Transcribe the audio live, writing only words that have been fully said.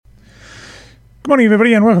Good morning,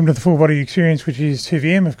 everybody, and welcome to the Full Body Experience, which is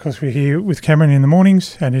 2VM. Of course, we're here with Cameron in the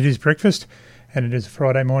mornings, and it is breakfast, and it is a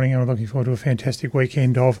Friday morning, and we're looking forward to a fantastic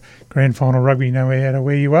weekend of grand final rugby, no matter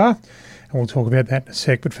where you are. And we'll talk about that in a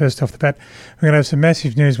sec. But first off the bat, we're going to have some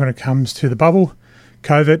massive news when it comes to the bubble,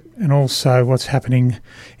 COVID, and also what's happening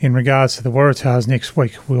in regards to the Waratahs next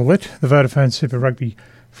week. We'll let the Vodafone Super Rugby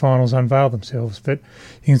finals unveil themselves, but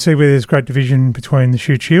you can see where there's great division between the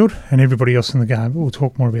Shoot Shield and everybody else in the game. But we'll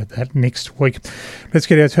talk more about that next week. Let's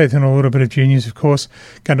get our teeth on a little bit of juniors, of course.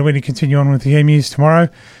 Going to win to continue on with the Emus tomorrow.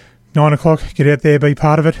 9 o'clock, get out there, be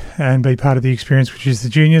part of it, and be part of the experience, which is the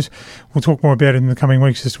juniors. We'll talk more about it in the coming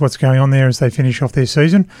weeks as to what's going on there as they finish off their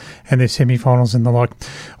season and their semi-finals and the like.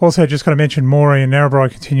 Also, just got to mention Moree and Narrabri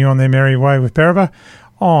continue on their merry way with Barraba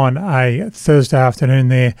on a Thursday afternoon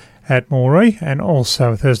there at Moree, and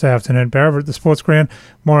also Thursday afternoon at Barraba at the sports ground.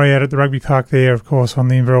 Moree out at the rugby park there, of course, on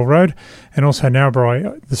the Inverell Road, and also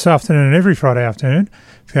Narrabri this afternoon and every Friday afternoon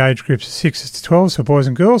for the age groups of 6 to 12, so boys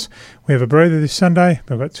and girls. We have a breather this Sunday.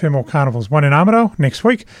 We've got two more carnivals, one in Armidale next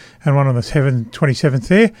week and one on the 27th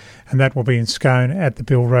there, and that will be in Scone at the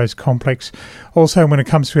Bill Rose Complex. Also, when it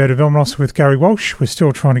comes to out of Vilmos with Gary Walsh, we're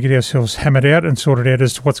still trying to get ourselves hammered out and sorted out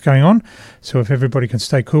as to what's going on. So if everybody can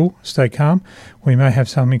stay cool, stay calm, we may have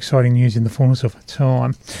some exciting news in the fullness of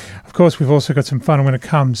time. Of course, we've also got some fun when it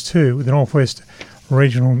comes to the Northwest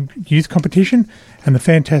Regional Youth Competition, and the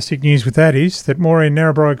fantastic news with that is that Moree and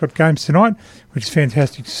Narrabri got games tonight, which is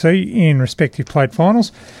fantastic to see in respective plate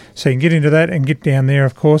finals. So you can get into that and get down there,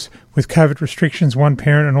 of course, with COVID restrictions, one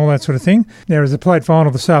parent and all that sort of thing. There is a plate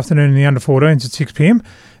final this afternoon in the under-14s at 6 p.m.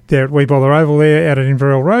 there at Wee Bowler Oval there out at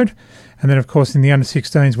Inverell Road. And then, of course, in the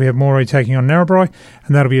under-16s, we have Moree taking on Narrabri,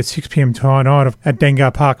 and that'll be at 6 p.m. tonight at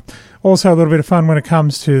Dengar Park. Also, a little bit of fun when it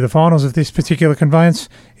comes to the finals of this particular conveyance.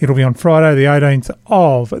 It'll be on Friday, the 18th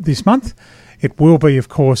of this month. It will be, of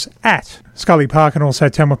course, at Scully Park and also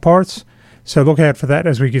Tamworth Pirates. So look out for that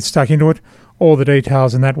as we get stuck into it. All the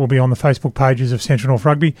details and that will be on the Facebook pages of Central North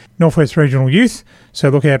Rugby, Northwest Regional Youth. So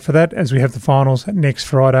look out for that as we have the finals next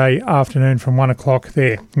Friday afternoon from 1 o'clock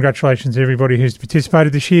there. Congratulations to everybody who's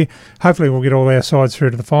participated this year. Hopefully we'll get all our sides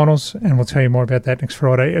through to the finals, and we'll tell you more about that next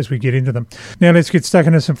Friday as we get into them. Now let's get stuck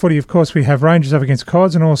into some footy. Of course, we have Rangers up against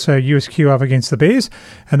Cods and also USQ up against the Bears,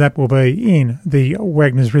 and that will be in the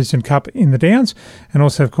Wagner's Risdon Cup in the Downs. And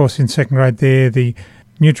also, of course, in second grade there, the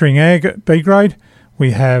Nurturing Ag B grade.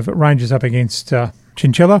 We have Rangers up against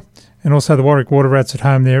Chinchilla, and also the Warwick Water Rats at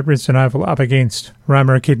home there at Risdon Oval up against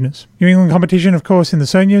Roma Echidnas. New England competition, of course, in the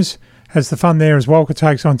seniors has the fun there as Walker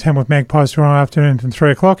takes on Tamworth Magpies tomorrow afternoon from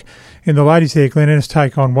 3 o'clock. In the ladies there, Glen Innes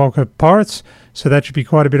take on Walker Pirates, so that should be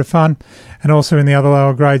quite a bit of fun. And also in the other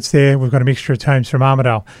lower grades there, we've got a mixture of teams from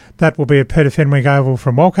Armidale. That will be at Peter Fenwick Oval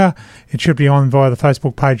from Walker. It should be on via the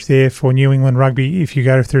Facebook page there for New England Rugby if you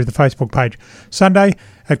go through the Facebook page. Sunday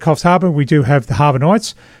at Coffs Harbour, we do have the Harbour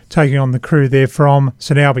Knights taking on the crew there from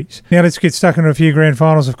St Albans. Now let's get stuck into a few grand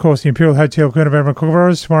finals. Of course, the Imperial Hotel Coonabarabran and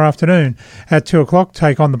Kookaburras tomorrow afternoon at 2 o'clock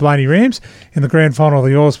take on the Blaney Rams in the grand final of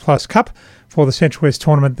the Oars Plus Cup for the Central West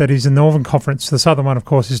tournament that is in the Northern Conference. The southern one, of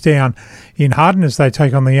course, is down in Harden as they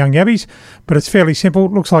take on the Young Yabbies, but it's fairly simple.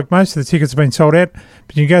 It looks like most of the tickets have been sold out,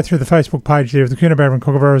 but you can go through the Facebook page there of the Coonabarabran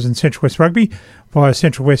Kookaburras and Central West Rugby via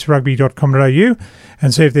centralwestrugby.com.au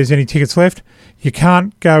and see if there's any tickets left. You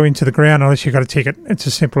can't go into the ground unless you've got a ticket. It's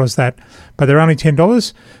as simple as that. But they're only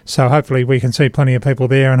 $10, so hopefully we can see plenty of people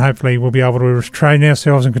there, and hopefully we'll be able to restrain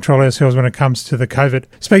ourselves and control ourselves when it comes to the COVID.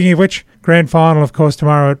 Speaking of which, grand final, of course,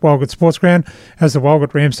 tomorrow at Walgett Sports Ground as the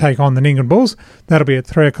Walgett Rams take on the Nyngan Bulls. That'll be at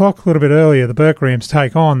 3 o'clock. A little bit earlier, the Burke Rams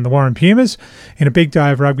take on the Warren Pumas in a big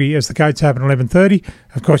day of rugby as the gates open at 11:30.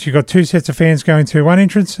 Of course, you've got two sets of fans going through one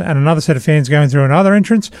entrance and another set of fans going through another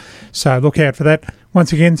entrance, so look out for that.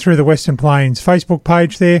 Once again, through the Western Plains Facebook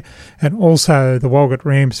page there, and also the Walgett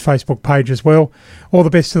Rams Facebook page as well. All the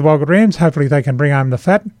best to the Walgett Rams. Hopefully they can bring home the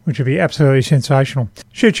fat, which would be absolutely sensational.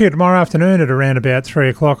 Shoot tomorrow afternoon at around about 3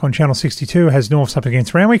 o'clock on Channel 62 has Norths up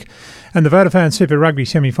against Randwick. And the Vodafone Super Rugby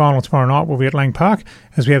semi-final tomorrow night will be at Lang Park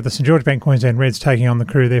as we have the St George Bank Queensland Reds taking on the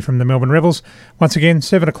crew there from the Melbourne Rebels. Once again,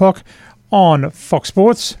 7 o'clock on Fox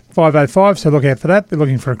Sports, 5:05, so look out for that. They're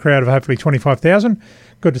looking for a crowd of hopefully 25,000.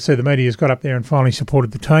 Good to see the media's got up there and finally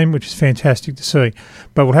supported the team, which is fantastic to see.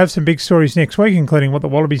 But we'll have some big stories next week, including what the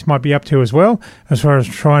Wallabies might be up to as well, as far as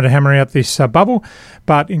trying to hammer out this bubble.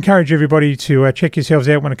 But encourage everybody to check yourselves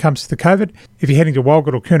out when it comes to the COVID, if you're heading to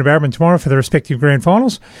Walgett or Coonabarabran tomorrow for the respective grand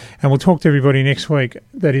finals. And we'll talk to everybody next week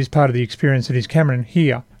that is part of the experience that is Cameron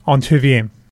here on 2VM.